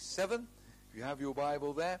27, if you have your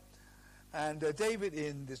Bible there. And David,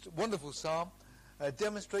 in this wonderful psalm,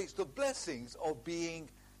 demonstrates the blessings of being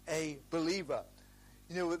a believer.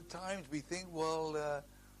 You know, at times we think, well, the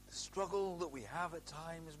struggle that we have at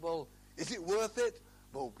times, well, is it worth it?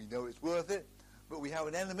 Well, we know it's worth it, but we have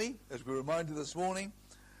an enemy, as we were reminded this morning,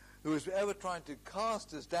 who is ever trying to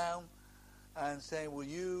cast us down and saying, well,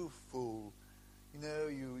 you fool, you know,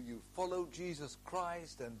 you follow Jesus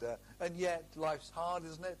Christ, and yet life's hard,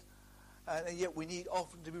 isn't it? And yet we need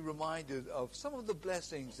often to be reminded of some of the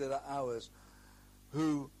blessings that are ours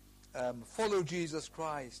who follow Jesus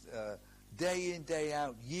Christ day in, day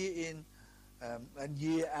out, year in and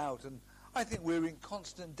year out. And I think we're in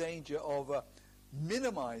constant danger of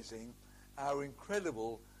minimizing our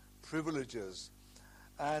incredible privileges.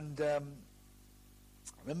 And I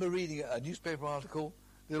remember reading a newspaper article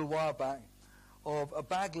a little while back of a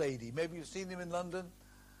bag lady. Maybe you've seen them in London.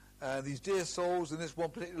 These dear souls, and this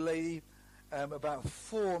one particular lady, about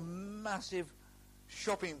 4 massive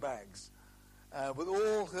shopping bags with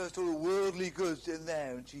all her sort of worldly goods in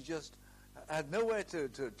there, and she just had nowhere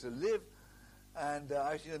to live. And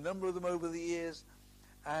I've seen a number of them over the years,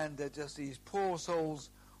 and just these poor souls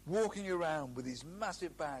walking around with these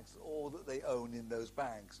massive bags, all that they own in those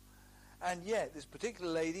bags. And yet this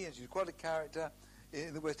particular lady, and she's quite a character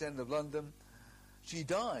in the West End of London, she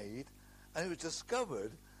died, and it was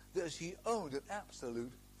discovered that she owned an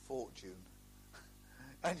absolute fortune.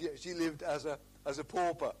 And yet she lived as a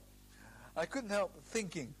pauper. I couldn't help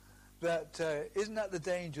thinking that isn't that the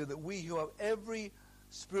danger, that we who have every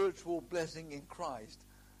spiritual blessing in Christ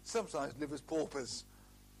sometimes live as paupers,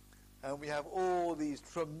 and we have all these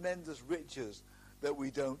tremendous riches that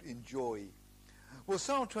we don't enjoy. Well,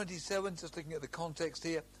 Psalm 27, just looking at the context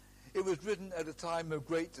here, it was written at a time of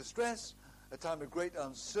great distress, a time of great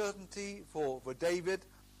uncertainty for David.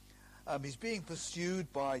 He's being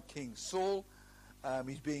pursued by King Saul.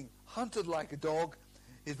 He's being hunted like a dog.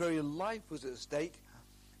 His very life was at stake.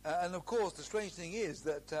 And of course, the strange thing is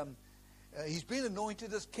that he's been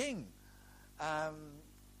anointed as king.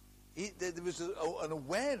 There was an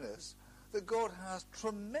awareness that God has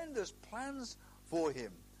tremendous plans for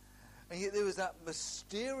him. And yet there was that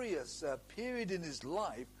mysterious period in his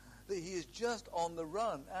life that he is just on the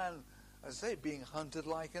run and, as I say, being hunted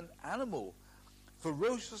like an animal,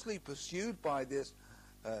 ferociously pursued by this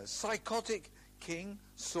psychotic king,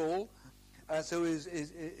 Saul. And so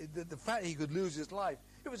the fact he could lose his life,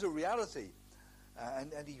 it was a reality.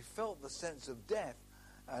 And he felt the sense of death,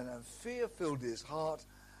 and fear filled his heart,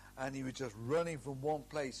 and he was just running from one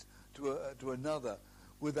place to another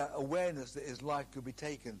with that awareness that his life could be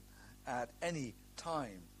taken at any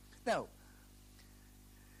time. Now,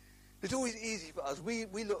 it's always easy for us. We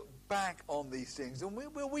look back on these things, and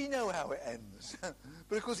we know how it ends.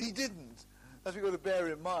 But of course he didn't. As we've got to bear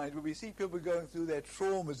in mind, when we see people going through their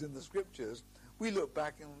traumas in the scriptures, we look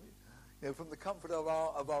back and, you know, from the comfort of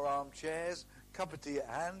our armchairs, cup of tea at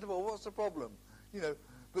hand, well, what's the problem? You know,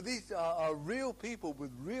 but these are real people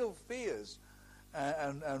with real fears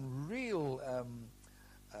and real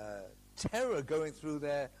terror going through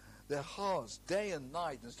their hearts day and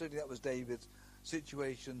night, and certainly that was David's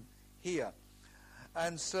situation here.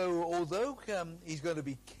 And so, although he's going to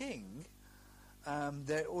be king,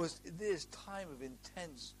 there was this time of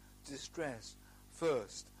intense distress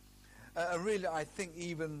first. And really, I think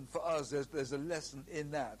even for us, there's a lesson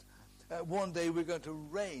in that. One day we're going to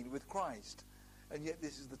reign with Christ. And yet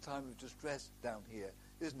this is the time of distress down here,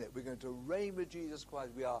 isn't it? We're going to reign with Jesus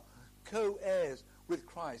Christ. We are co-heirs with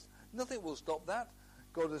Christ. Nothing will stop that.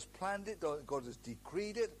 God has planned it. God has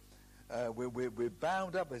decreed it. We're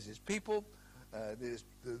bound up as his people.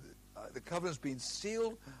 The covenant's been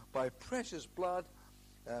sealed by precious blood.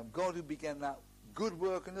 God, who began that good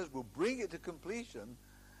work in us, will bring it to completion.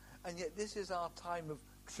 And yet this is our time of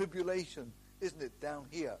tribulation, isn't it, down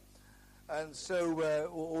here? And so,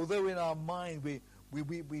 although in our mind we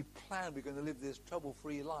plan we're going to live this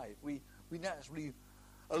trouble-free life, we naturally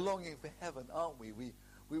are longing for heaven, aren't we?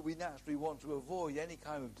 We naturally want to avoid any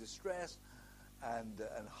kind of distress and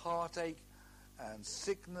heartache and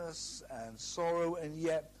sickness and sorrow, and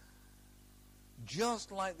yet,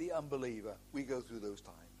 just like the unbeliever, we go through those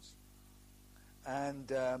times. And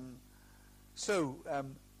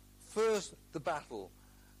first, the battle.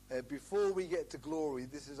 Before we get to glory,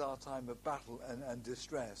 this is our time of battle and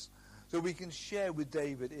distress. So we can share with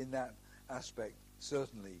David in that aspect,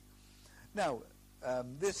 certainly. Now,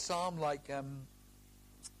 this psalm, like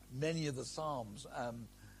many of the psalms,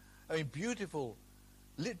 beautiful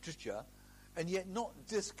literature, and yet not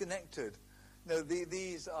disconnected. No,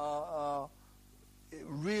 these are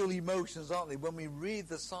real emotions, aren't they? When we read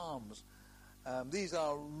the psalms, These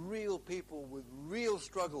are real people with real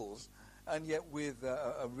struggles, and yet with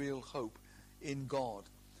a real hope in God.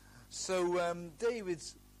 So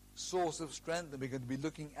David's source of strength, and we're going to be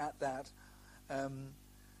looking at that,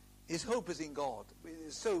 his hope is in God.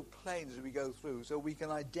 It's so plain as we go through, so we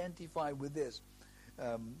can identify with this.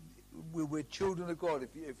 We're children of God.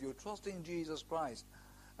 If you're trusting Jesus Christ,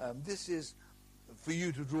 this is for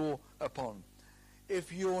you to draw upon.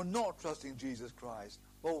 If you're not trusting Jesus Christ,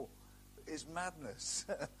 well, it's madness.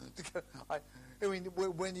 I mean,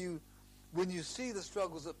 when you see the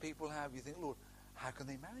struggles that people have, you think, Lord, how can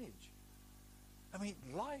they manage? I mean,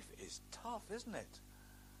 life is tough, isn't it?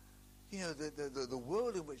 You know, the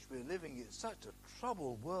world in which we're living is such a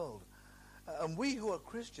troubled world. And we who are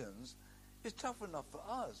Christians, it's tough enough for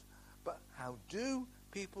us. But how do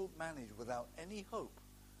people manage without any hope?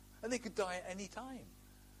 And they could die at any time.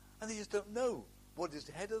 And they just don't know what is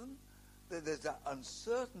ahead of them. There's that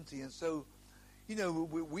uncertainty. And so, you know,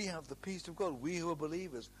 we have the peace of God. We who are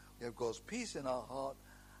believers, we have God's peace in our heart.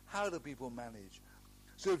 How do people manage?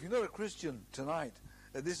 So if you're not a Christian tonight,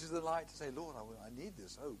 this is the light to say, Lord, I need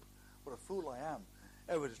this hope. What a fool I am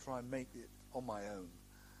ever to try and make it on my own.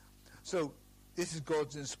 So this is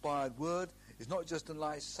God's inspired word. It's not just a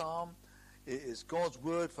nice psalm. It is God's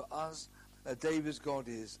word for us. David's God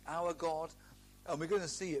is our God. And we're going to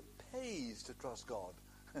see it pays to trust God.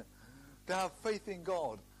 To have faith in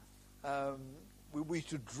God. We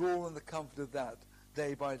should draw on the comfort of that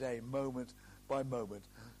day by day, moment by moment.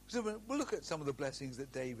 So we'll look at some of the blessings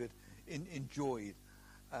that David enjoyed.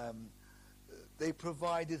 They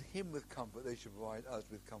provided him with comfort. They should provide us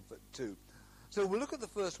with comfort too. So we'll look at the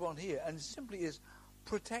first one here, and it simply is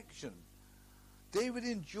protection. David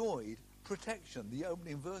enjoyed protection. The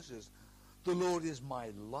opening verses, the Lord is my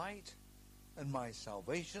light and my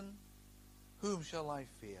salvation. Whom shall I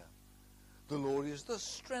fear? The Lord is the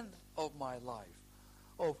strength of my life.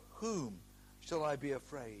 Of whom shall I be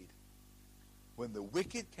afraid? When the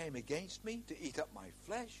wicked came against me to eat up my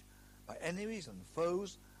flesh, my enemies and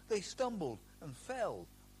foes, they stumbled and fell.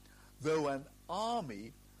 Though an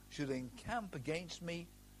army should encamp against me,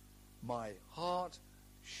 my heart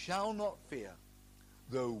shall not fear.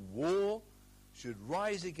 Though war should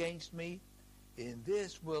rise against me, in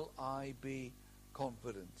this will I be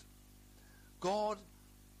confident. God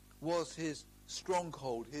was his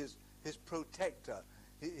stronghold, his protector,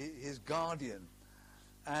 his guardian.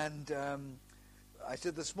 And I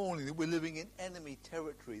said this morning that we're living in enemy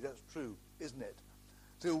territory. That's true, isn't it?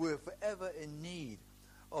 So we're forever in need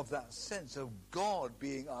of that sense of God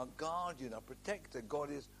being our guardian, our protector.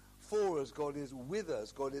 God is for us. God is with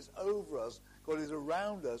us. God is over us. God is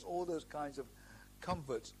around us. All those kinds of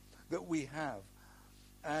comforts that we have.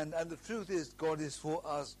 And the truth is, God is for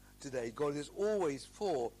us today. God is always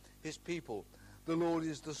for his people. The Lord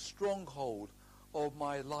is the stronghold of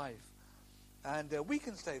my life. And we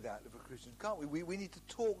can say that if we're Christians, can't we? We need to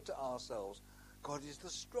talk to ourselves. God is the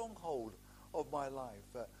stronghold of my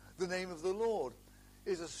life. The name of the Lord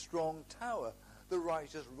is a strong tower. The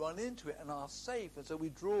righteous run into it and are safe. And so we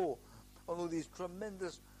draw on all these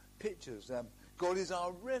tremendous pictures. God is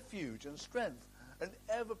our refuge and strength, an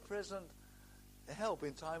ever-present help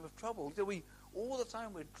in time of trouble. So all the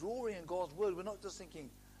time we're drawing in God's word. We're not just thinking,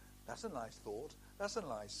 that's a nice thought, that's a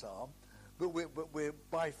nice psalm. But we're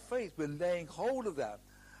by faith, we're laying hold of that.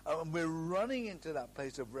 And we're running into that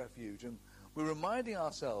place of refuge. And we're reminding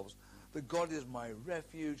ourselves that God is my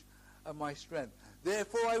refuge and my strength.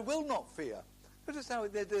 Therefore I will not fear. Notice how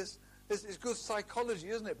it's good psychology,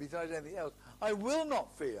 isn't it, besides anything else? I will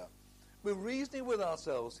not fear. We're reasoning with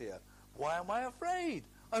ourselves here. Why am I afraid?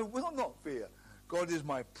 I will not fear. God is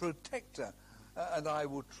my protector, and I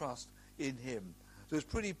will trust in him. So it's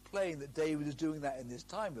pretty plain that David is doing that in this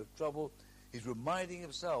time of trouble. He's reminding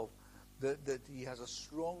himself that he has a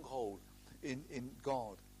stronghold in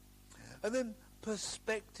God. And then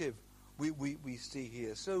perspective we see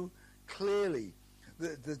here so clearly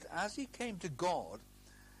that as he came to God,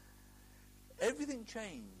 everything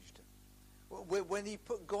changed. When he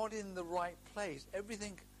put God in the right place,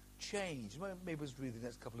 everything changed. Maybe let's read the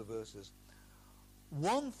next couple of verses.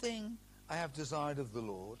 One thing I have desired of the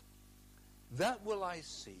Lord, that will I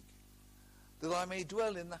seek, that I may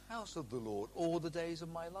dwell in the house of the Lord all the days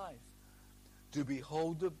of my life, to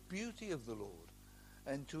behold the beauty of the Lord,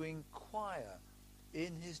 and to inquire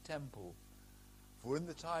in his temple. For in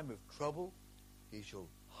the time of trouble he shall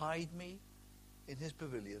hide me in his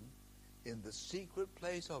pavilion. In the secret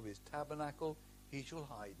place of his tabernacle he shall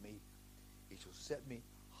hide me. He shall set me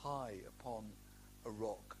high upon a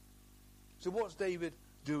rock. So what's David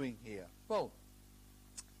doing here? Well,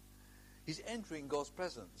 he's entering God's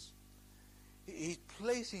presence. He's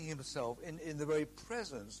placing himself in the very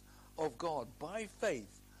presence of God by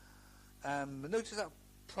faith. Notice that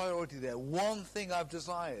priority there. One thing I've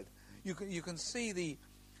desired. You can see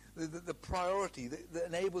the priority that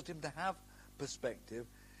enables him to have perspective.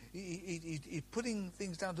 He's putting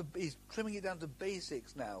things down to, he's trimming it down to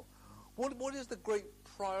basics now. What is the great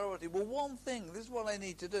priority? Well, one thing. This is what I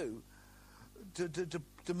need to do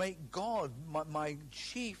to make God my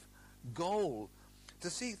chief goal, to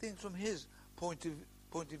see things from His point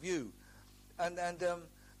of view, and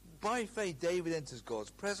by faith David enters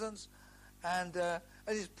God's presence, and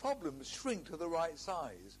his problems shrink to the right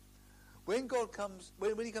size. When God comes,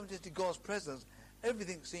 when he comes into God's presence,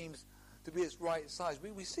 everything seems to be its right size.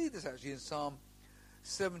 We see this actually in Psalm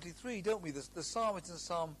 73, don't we? The psalmist in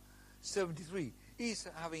Psalm 73, he's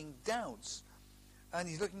having doubts, and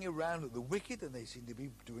he's looking around at the wicked, and they seem to be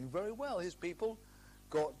doing very well. His people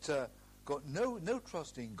got no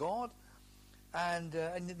trust in God, and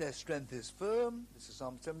their strength is firm. This is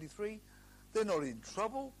Psalm 73. They're not in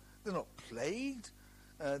trouble. They're not plagued.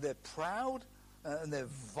 They're proud, and they're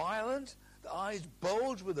violent. The eyes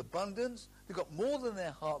bulge with abundance. They've got more than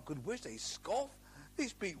their heart could wish. They scoff. They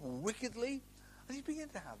speak wickedly. And he's beginning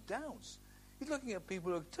to have doubts. He's looking at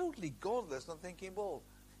people who are totally godless and thinking, well,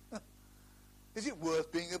 is it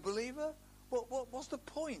worth being a believer? What's the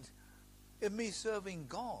point in me serving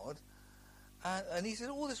God? And he said,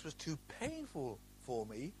 all this was too painful for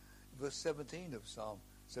me, verse 17 of Psalm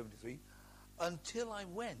 73, until I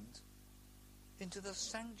went into the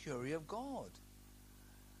sanctuary of God.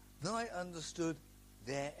 Then I understood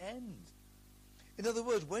their end. In other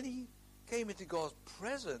words, when he came into God's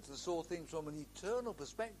presence and saw things from an eternal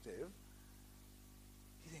perspective,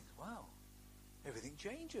 he thinks, wow, everything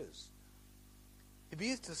changes. He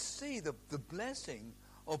begins to see the blessing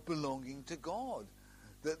of belonging to God,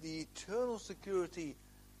 that the eternal security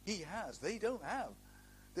he has, they don't have.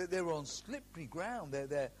 They're on slippery ground.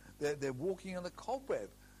 They're walking on a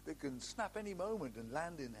cobweb that can snap any moment and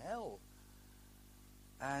land in hell.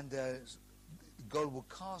 And God will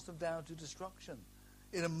cast them down to destruction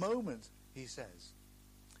in a moment, he says.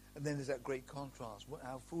 And then there's that great contrast.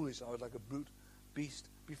 How foolish I was, like a brute beast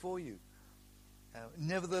before you.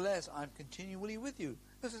 Nevertheless, I'm continually with you.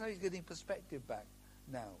 This is how he's getting perspective back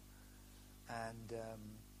now. And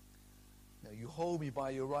you hold me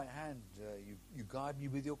by your right hand. You guide me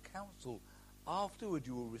with your counsel. Afterward,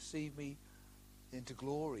 you will receive me into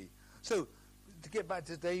glory. So, to get back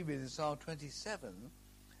to David in Psalm 27,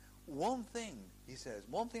 one thing, he says,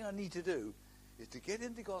 one thing I need to do is to get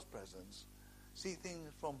into God's presence, see things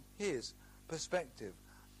from his perspective.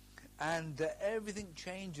 And everything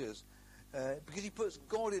changes because he puts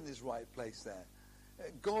God in his right place there.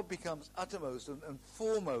 God becomes uttermost and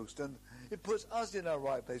foremost, and it puts us in our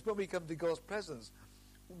right place. When we come to God's presence,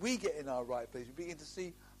 we get in our right place. We begin to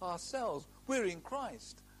see ourselves. We're in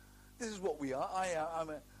Christ. This is what we are. I'm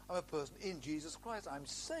a person in Jesus Christ. I'm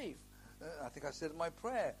safe. I think I said in my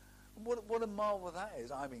prayer, what a marvel that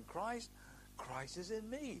is. I'm in Christ. Christ is in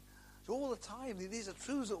me. So all the time, these are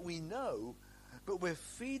truths that we know, but we're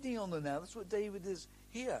feeding on them now. That's what David is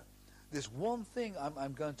here. This one thing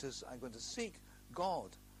I'm going to seek God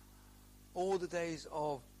all the days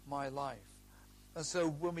of my life. And so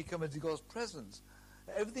when we come into God's presence,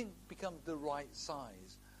 everything becomes the right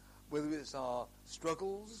size. Whether it's our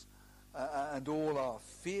struggles and all our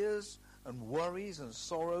fears and worries and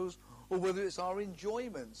sorrows, or whether it's our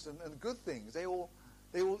enjoyments and good things, they all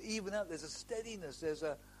even out. There's a steadiness. There's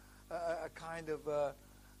a kind of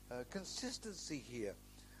consistency here.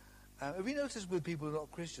 Have you noticed with people who are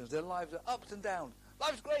not Christians, their lives are ups and downs.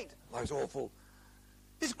 Life's great. Life's awful.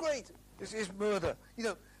 It's great. It's murder.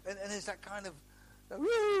 And there's that kind of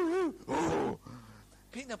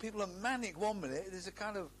people are manic one minute. There's a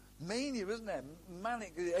kind of mania, isn't there?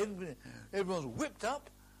 Manic. Everyone's whipped up,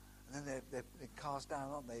 and then they're cast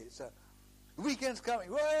down, aren't they? It's the weekend's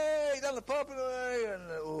coming. Way down the pub,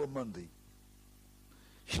 and Monday.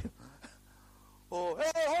 Or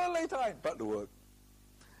hey, holiday time, back to work.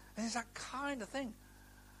 And it's that kind of thing.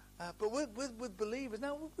 But with believers,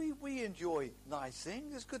 now we enjoy nice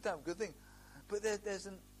things. It's good to have good things, but there's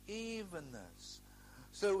an evenness.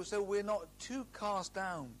 So we're not too cast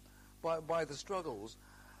down by the struggles,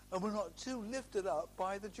 and we're not too lifted up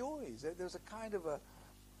by the joys. There's a kind of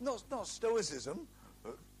not stoicism,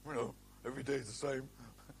 every day is the same.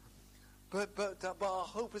 but our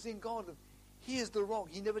hope is in God. He is the rock.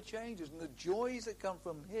 He never changes, and the joys that come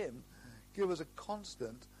from Him give us a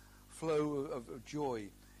constant flow of joy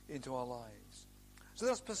into our lives. So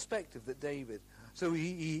that's perspective that David. So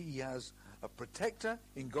he has a protector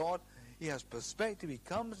in God. He has perspective. He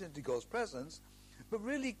comes into God's presence, But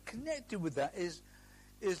really connected with that is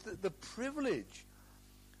the privilege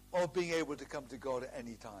of being able to come to God at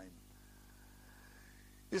any time.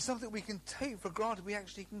 It's something we can take for granted. We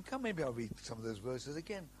actually can come. Maybe I'll read some of those verses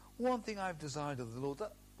again. One thing I've desired of the Lord,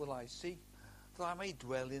 that will I seek, that I may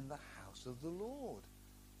dwell in the house of the Lord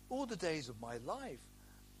all the days of my life,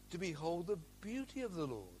 to behold the beauty of the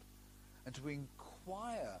Lord and to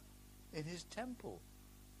inquire in his temple.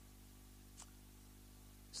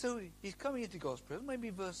 So he's coming into God's presence. Maybe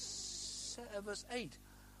verse 8.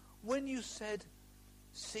 When you said,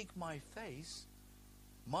 seek my face,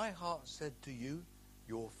 my heart said to you,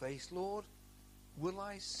 your face, Lord, will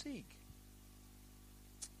I seek.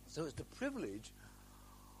 So it's the privilege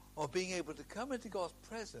of being able to come into God's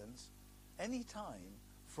presence anytime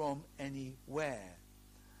from anywhere.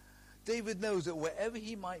 David knows that wherever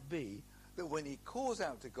he might be, that when he calls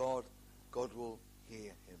out to God, God will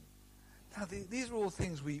hear him. Now, these are all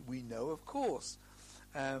things we know, of course,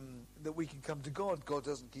 that we can come to God. God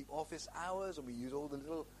doesn't keep office hours, and we use all the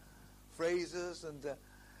little phrases,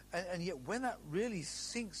 and yet when that really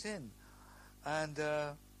sinks in, and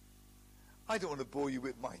I don't want to bore you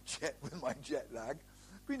with my jet lag,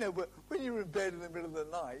 but when you're in bed in the middle of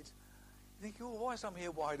the night, you think, oh, whilst I'm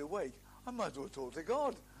here wide awake, I might as well talk to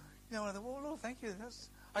God. And I thought, well, Lord, thank you.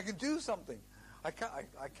 I can do something. I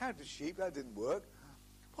counted sheep. That didn't work.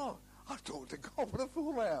 Well, I've talked to God. What a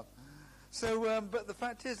fool I am. So, but the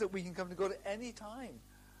fact is that we can come to God at any time.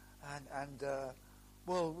 And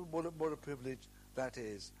well, what a privilege that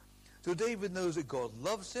is. So David knows that God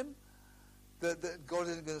loves him, that God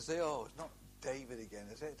isn't going to say, oh, it's not David again,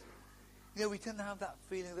 is it? We tend to have that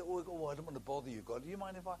feeling that, oh, I don't want to bother you, God. Do you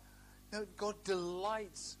mind if I... God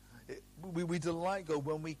delights. We delight God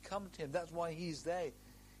when we come to him. That's why he's there.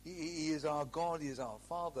 He is our God. He is our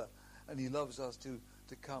Father. And he loves us to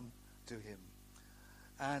come to him.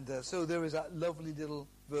 And so there is that lovely little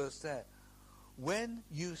verse there. When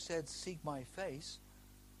you said, seek my face,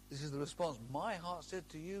 this is the response. My heart said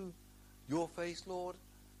to you, your face, Lord,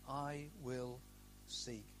 I will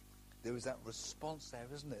seek. There is that response there,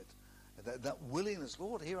 isn't it? That willingness,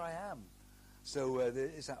 Lord, here I am. So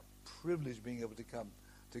there is that privilege being able to come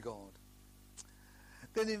to God.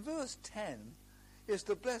 Then in verse 10 is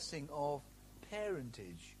the blessing of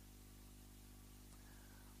parentage.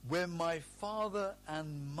 When my father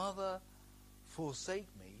and mother forsake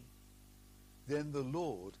me, then the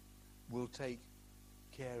Lord will take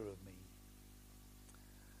care of me.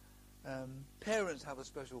 Parents have a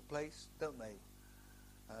special place, don't they?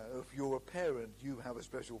 If you're a parent, you have a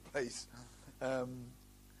special place.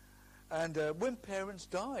 And when parents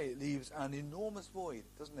die, it leaves an enormous void,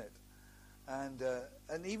 doesn't it? And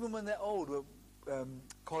even when they're old,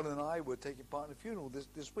 Colin and I were taking part in a funeral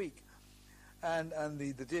this week. And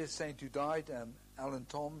the dear saint who died, Alan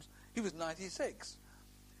Toms, he was 96.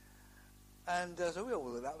 And so we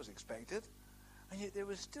all thought that was expected. And yet there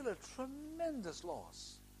was still a tremendous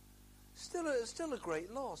loss. Still a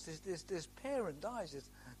great loss. This parent dies,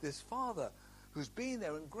 this father who's been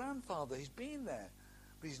there, and grandfather, he's been there.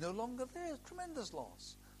 But he's no longer there. It's tremendous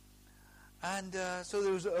loss. And so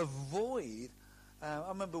there was a void. I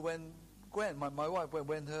remember when Gwen, my wife,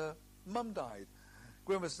 when her mum died,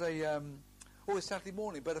 Gwen would say, oh, it's Saturday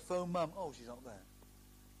morning, better phone Mum. Oh, she's not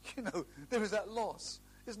there. There was that loss,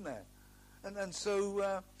 isn't there? And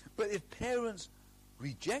so, but if parents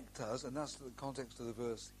reject us, and that's the context of the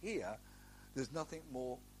verse here, there's nothing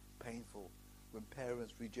more painful when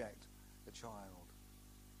parents reject a child.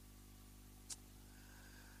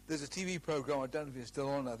 There's a TV program, I don't know if it's still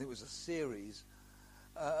on, I think it was a series,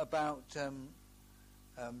 about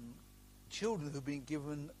children who've been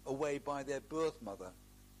given away by their birth mother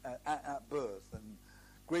at birth, and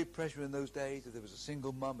great pressure in those days, if there was a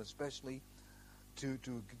single mum especially, to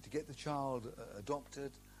get the child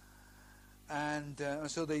adopted. And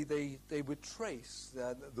so they would trace,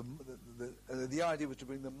 the idea was to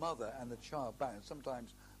bring the mother and the child back, and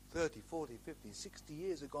sometimes 30, 40, 50, 60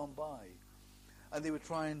 years had gone by. And they would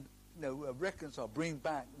try and reconcile, bring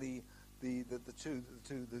back the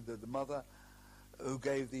mother who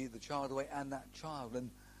gave the child away and that child.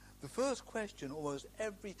 And the first question almost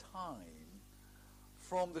every time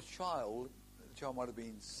from the child might have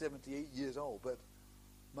been 78 years old, but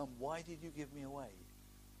Mum, why did you give me away?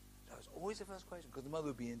 That was always the first question, because the mother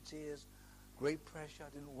would be in tears, great pressure, I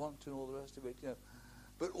didn't want to, and all the rest of it.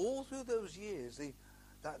 But all through those years,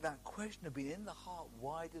 that question had been in the heart.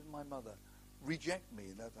 Why did my mother reject me?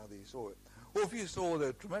 And that's how they saw it. Or if you saw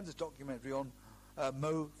the tremendous documentary on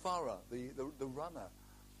Mo Farah, the runner,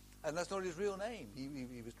 and that's not his real name.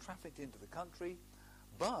 He was trafficked into the country,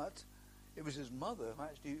 but it was his mother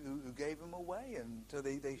who gave him away. And so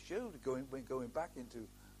they showed going back into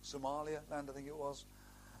Somalia land, I think it was.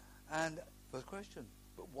 And first question,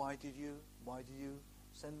 but why did you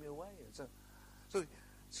send me away? And so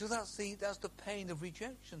that's the pain of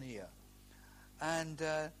rejection here. And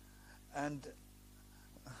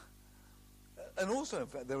also, in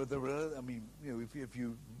fact, there are. I mean, if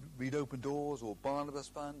you read Open Doors or Barnabas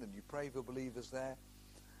Fund and you pray for believers there,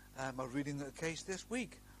 I was reading a case this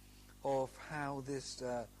week of how this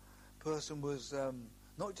person was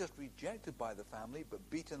not just rejected by the family, but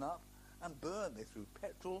beaten up and burned. They threw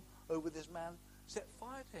petrol over this man, set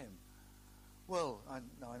fire to him. Well, I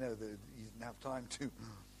know that he didn't have time to.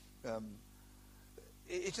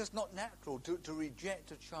 It's just not natural to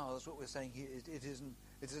reject a child. That's what we're saying here. It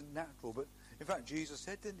isn't natural. But in fact, Jesus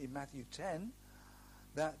said, didn't he, in Matthew 10,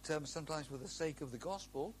 that sometimes for the sake of the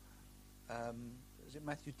gospel, is it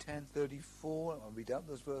Matthew 10:34? I'll read out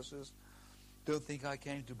those verses. Don't think I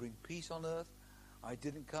came to bring peace on earth. I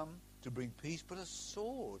didn't come to bring peace, but a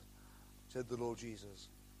sword, said the Lord Jesus.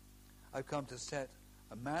 I've come to set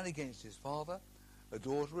a man against his father, a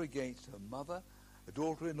daughter against her mother, a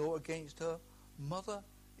daughter-in-law against her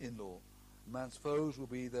mother-in-law. A man's foes will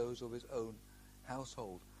be those of his own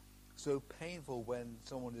household. So painful when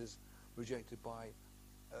someone is rejected by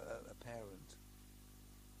a parent.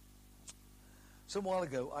 Some while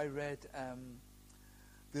ago, I read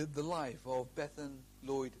the life of Bethan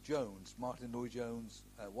Lloyd-Jones, Martin Lloyd-Jones'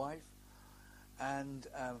 wife, and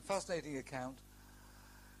fascinating account.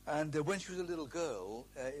 And when she was a little girl,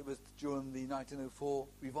 it was during the 1904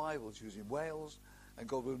 revival. She was in Wales, and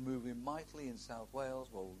God was moving mightily in South Wales,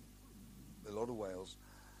 well, a lot of Wales.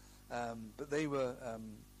 But they were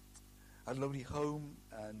a lovely home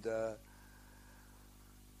and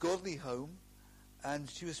godly home. And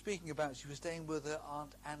she was speaking about, she was staying with her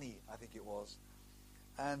Aunt Annie, I think it was.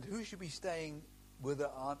 And who should be staying with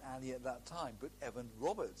her Aunt Annie at that time but Evan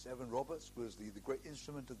Roberts. Evan Roberts was the great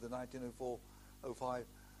instrument of the 1904-05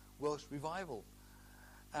 Welsh revival.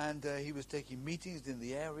 And he was taking meetings in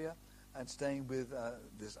the area and staying with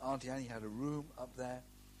this Auntie Annie, had a room up there.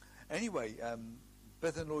 Anyway,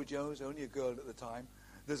 Bethan Lloyd-Jones, only a girl at the time,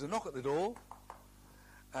 there's a knock at the door,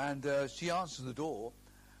 and she answers the door,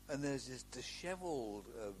 and there's this disheveled,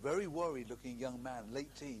 very worried-looking young man,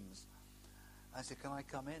 late teens. I said, can I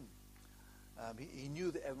come in? He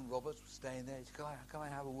knew that Evan Roberts was staying there. He said, can I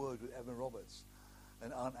have a word with Evan Roberts?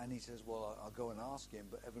 And Aunt Annie says, well, I'll go and ask him.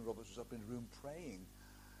 But Evan Roberts was up in the room praying.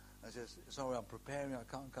 I says, sorry, I'm preparing. I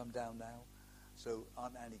can't come down now. So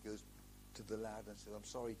Aunt Annie goes to the lad and says, I'm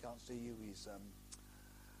sorry, he can't see you. He's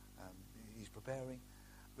preparing.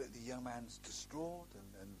 But the young man's distraught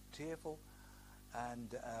and tearful.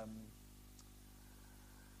 And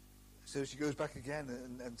so she goes back again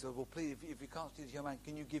and says, well, please, if you can't see this young man,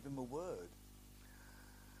 can you give him a word?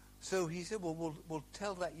 So he said, well, we'll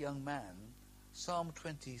tell that young man Psalm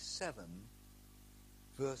 27,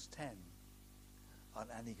 verse 10. Aunt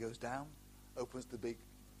Annie goes down, opens the big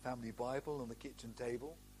family Bible on the kitchen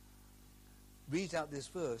table, reads out this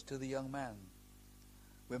verse to the young man.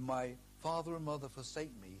 When my father and mother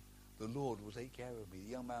forsake me, the Lord will take care of me.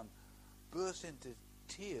 The young man burst into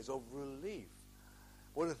tears of relief.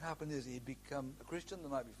 What had happened is he'd become a Christian the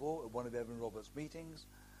night before at one of Evan Roberts' meetings,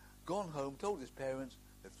 gone home, told his parents,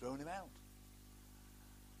 they'd thrown him out.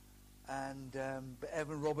 And but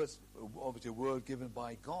Evan Roberts, obviously a word given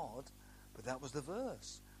by God, but that was the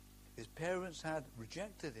verse. His parents had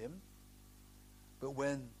rejected him, but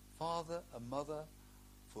when father and mother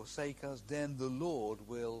forsake us, then the Lord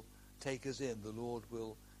will take us in. The Lord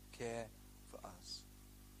will care for us.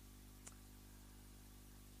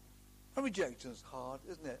 And rejection's hard,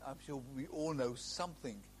 isn't it? I'm sure we all know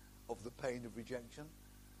something of the pain of rejection.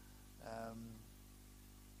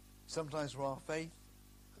 Sometimes for our faith,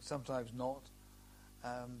 sometimes not.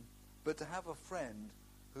 But to have a friend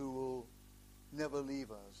who will never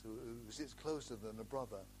leave us, who sits closer than a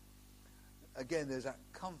brother. Again, there's that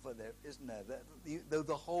comfort there, isn't there? That though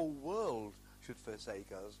the whole world should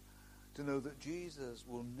forsake us, to know that Jesus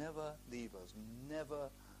will never leave us, never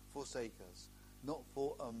forsake us. Not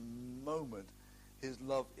for a moment. His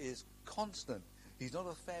love is constant. He's not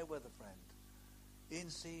a fair weather friend. In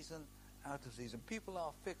season, out of season. People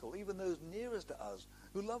are fickle. Even those nearest to us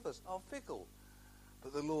who love us are fickle.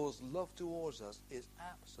 But the Lord's love towards us is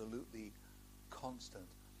absolutely constant.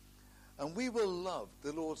 And we will love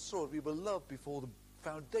the Lord's sword. We will love before the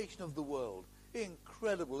foundation of the world.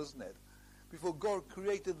 Incredible, isn't it? Before God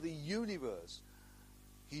created the universe,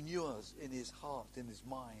 He knew us in His heart, in His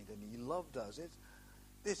mind, and He loved us.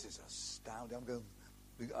 This is astounding.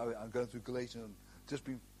 I'm going through Galatians, just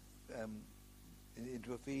been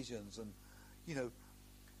into Ephesians. And,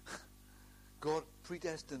 God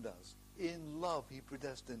predestined us. In love, he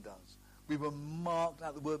predestined us. We were marked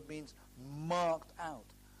out. The word means marked out.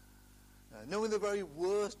 Knowing the very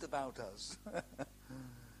worst about us.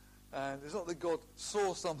 And it's not that God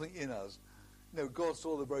saw something in us. No, God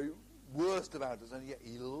saw the very worst about us, and yet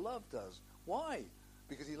he loved us. Why?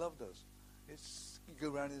 Because he loved us. You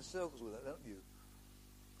go around in circles with that, don't you?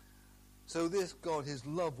 So this God, his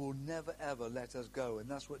love will never ever let us go. And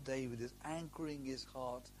that's what David is anchoring his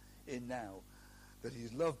heart in now. That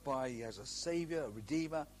he's loved by, he has a Savior, a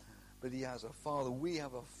Redeemer, but he has a Father. We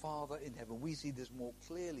have a Father in heaven. We see this more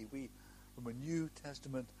clearly. From a New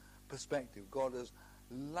Testament perspective, God has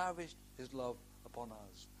lavished his love upon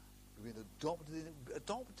us. We've been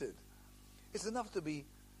adopted. It's enough to be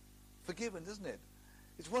forgiven, isn't it?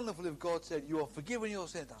 It's wonderful if God said, you are forgiven your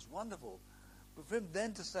sins. That's wonderful. But for him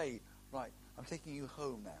then to say, right, I'm taking you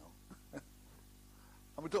home now.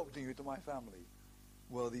 I'm adopting you into my family.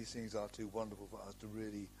 Well, these things are too wonderful for us to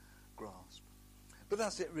really grasp. But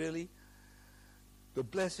that's it, really. The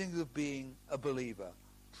blessings of being a believer.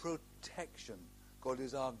 Protection. God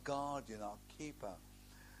is our guardian, our keeper.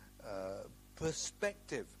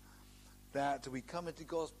 Perspective. That we come into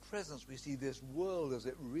God's presence, we see this world as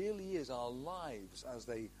it really is, our lives as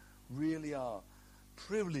they really are.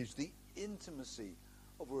 Privilege, the intimacy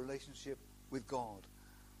of a relationship with God.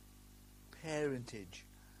 Parentage,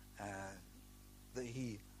 that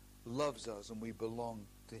he loves us and we belong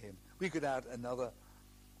to him. We could add another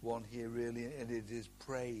one here really, and it is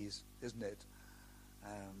praise, isn't it?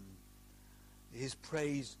 His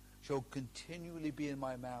praise shall continually be in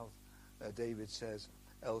my mouth, David says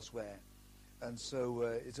elsewhere. And so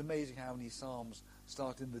it's amazing how many psalms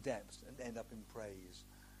start in the depths and end up in praise.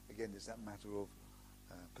 Again, it's that matter of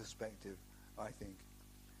perspective, I think.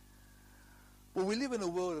 Well, we live in a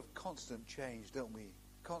world of constant change, don't we?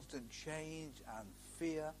 Constant change and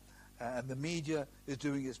fear. And the media is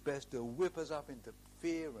doing its best to whip us up into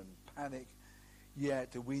fear and panic.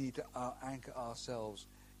 Yet we need to anchor ourselves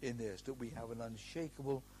in this, that we have an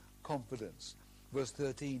unshakable confidence. Verse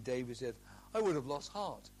 13, David said, I would have lost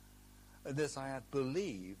heart unless I had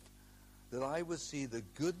believed that I would see the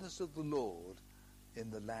goodness of the Lord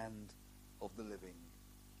in the land of the living.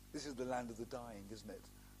 This is the land of the dying, isn't it?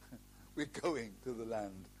 We're going to the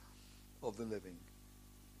land of the living.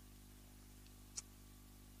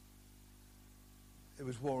 It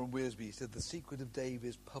was Warren Wiersbe, he said, the secret of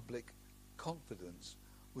David's public confidence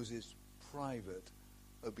was his private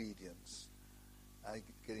obedience.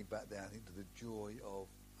 Getting back there, I think, to the joy of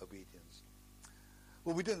obedience.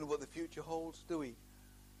 Well, we don't know what the future holds, do we?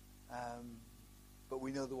 But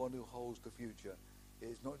we know the one who holds the future.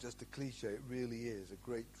 It's not just a cliche, it really is a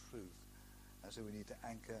great truth. And so we need to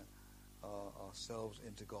anchor ourselves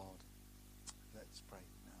into God. Let's pray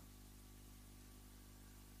now.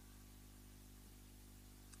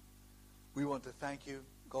 We want to thank you,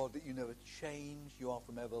 God, that you never change. You are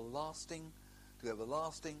from everlasting to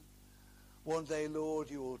everlasting. One day, Lord,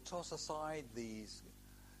 you will toss aside this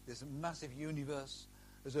massive universe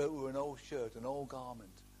as though it were an old shirt, an old garment,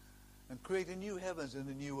 and create a new heavens and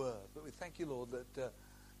a new earth. But we thank you, Lord, that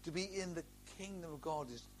to be in the kingdom of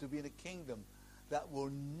God is to be in a kingdom that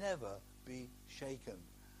will never be shaken.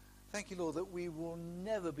 Thank you, Lord, that we will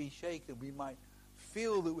never be shaken. We might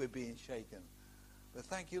feel that we're being shaken. But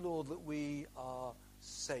thank you, Lord, that we are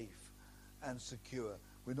safe and secure.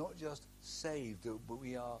 We're not just saved, but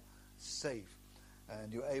we are safe.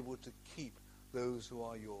 And you're able to keep those who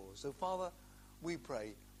are yours. So, Father, we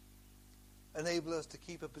pray, enable us to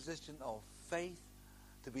keep a position of faith,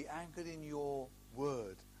 to be anchored in your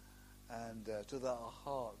word, and so that our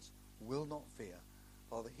hearts will not fear.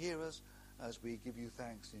 Father, hear us as we give you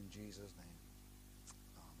thanks in Jesus' name.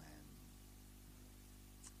 Amen.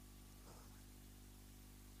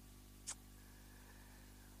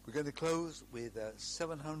 We're going to close with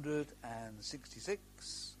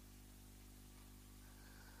 766.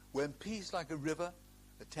 When peace like a river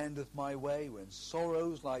attendeth my way, when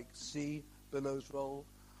sorrows like sea billows roll,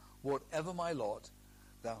 whatever my lot,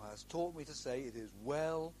 thou hast taught me to say, it is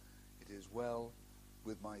well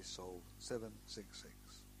with my soul. 766.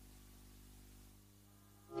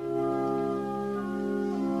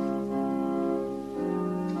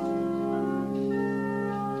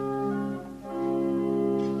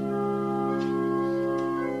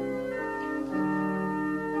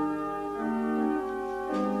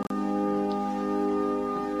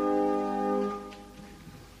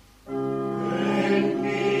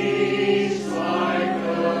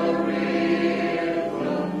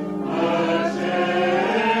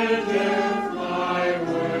 My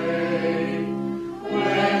way.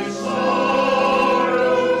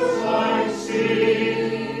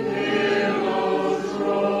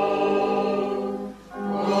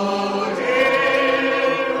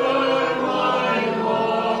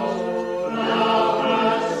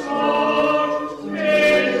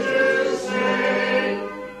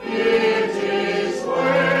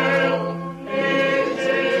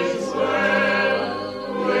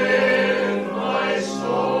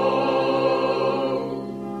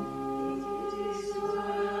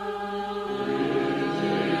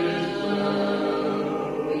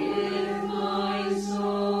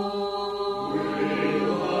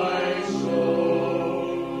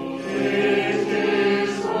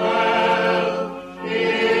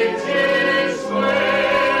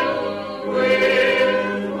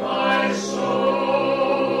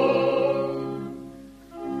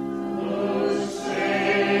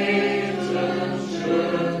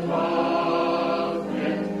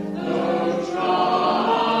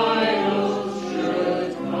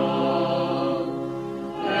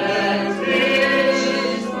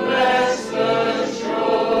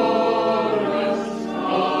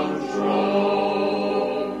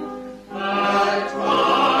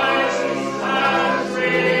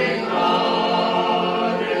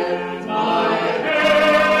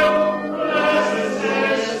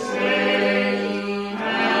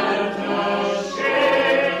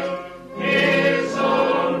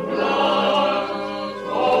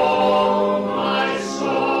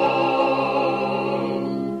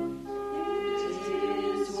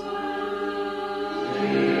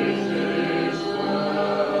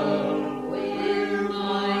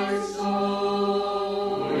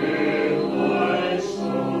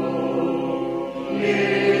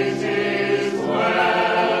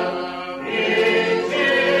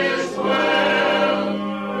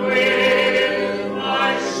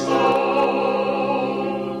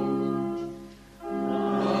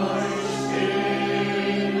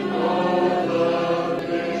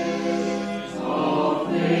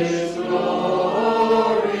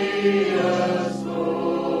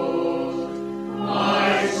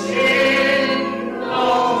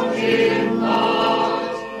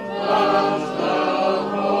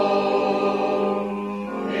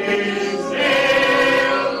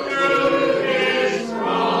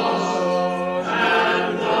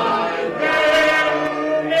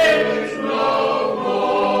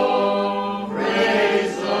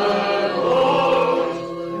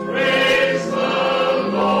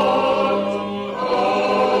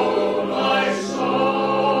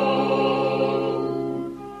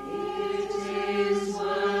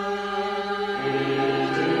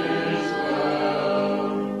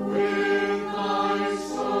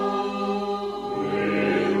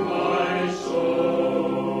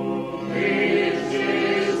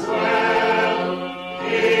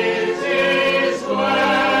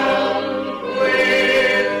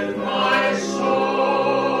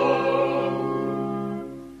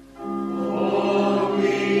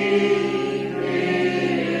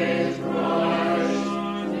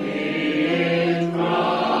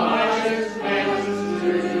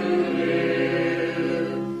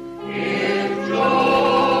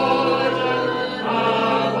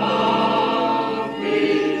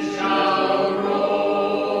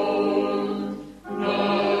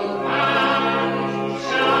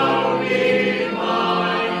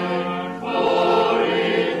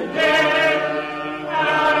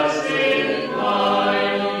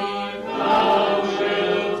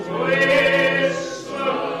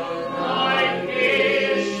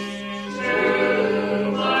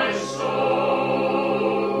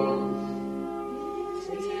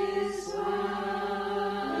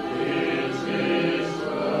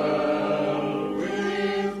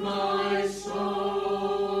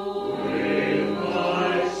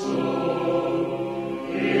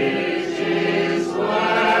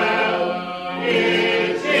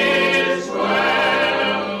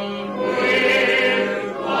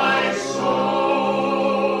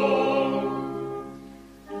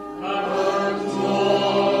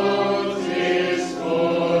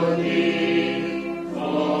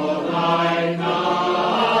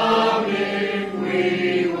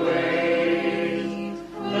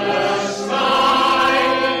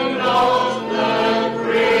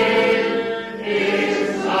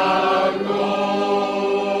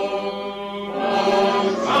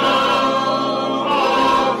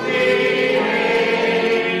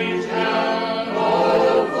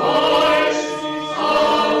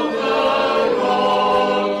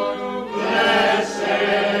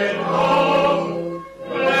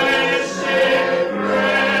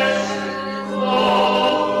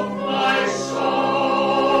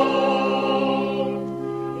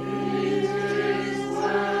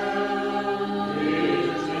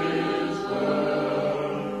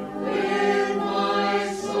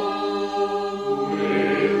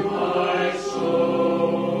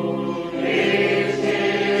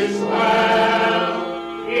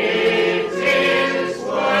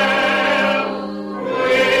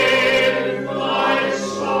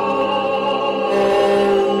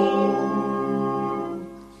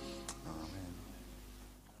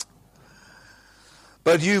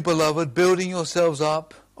 But you, beloved, building yourselves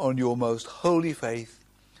up on your most holy faith,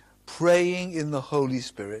 praying in the Holy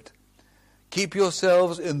Spirit, keep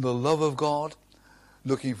yourselves in the love of God,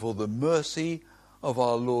 looking for the mercy of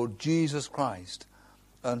our Lord Jesus Christ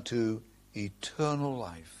unto eternal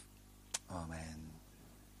life. Amen.